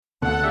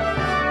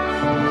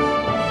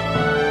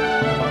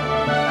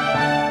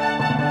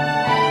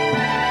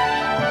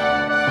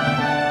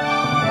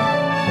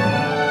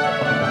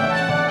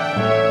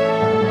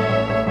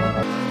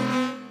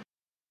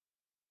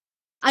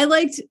I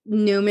liked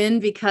Newman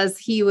because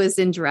he was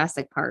in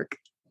Jurassic Park.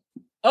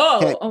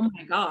 Oh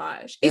my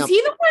gosh. Is he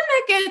the one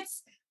that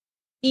gets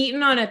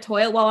eaten on a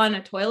toilet while on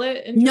a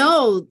toilet?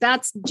 No,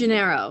 that's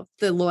Gennaro,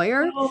 the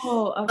lawyer.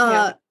 Oh,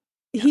 okay.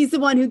 He's the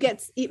one who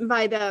gets eaten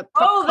by the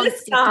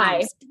this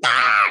guy. This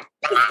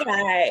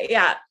guy.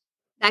 Yeah.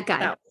 That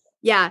guy.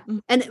 Yeah.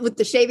 And with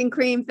the shaving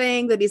cream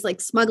thing that he's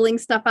like smuggling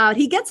stuff out,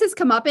 he gets his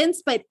comeuppance,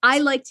 but I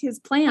liked his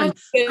plan.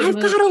 I've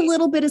got a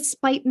little bit of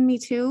spite in me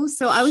too.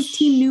 So I was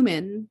Team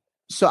Newman.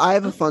 So I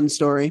have a fun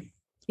story.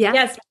 Yeah.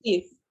 Yes,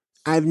 please.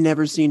 I've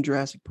never seen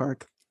Jurassic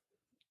Park.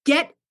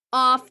 Get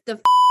off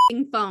the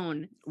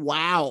phone.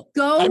 Wow.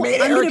 Go. I made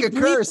Eric a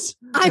curse.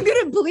 I'm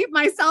going to bleep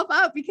myself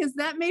out because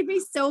that made me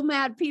so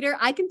mad, Peter.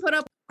 I can put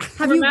up.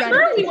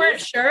 Remember, we weren't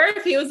sure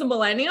if he was a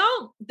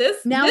millennial.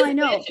 Now I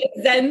know.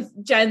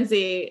 Gen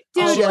Z.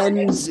 Dude,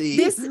 Gen Z.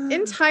 This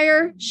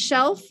entire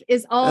shelf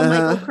is all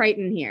Michael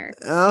Crichton here.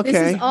 Okay.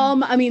 This is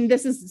all. I mean,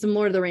 this is some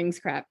Lord of the Rings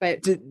crap,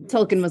 but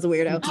Tolkien was a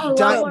weirdo.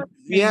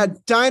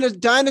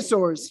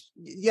 Dinosaurs.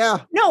 Yeah.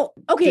 No.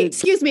 Okay.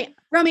 Excuse me,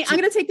 Romy. I'm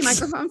going to take the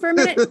microphone for a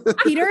minute.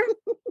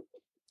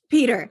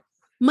 Peter.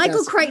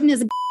 Michael Crichton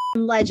is a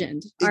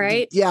legend. All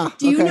right. Yeah.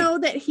 Do you know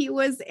that he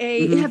was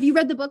have you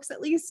read the books at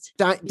least?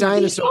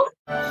 Dinosaur.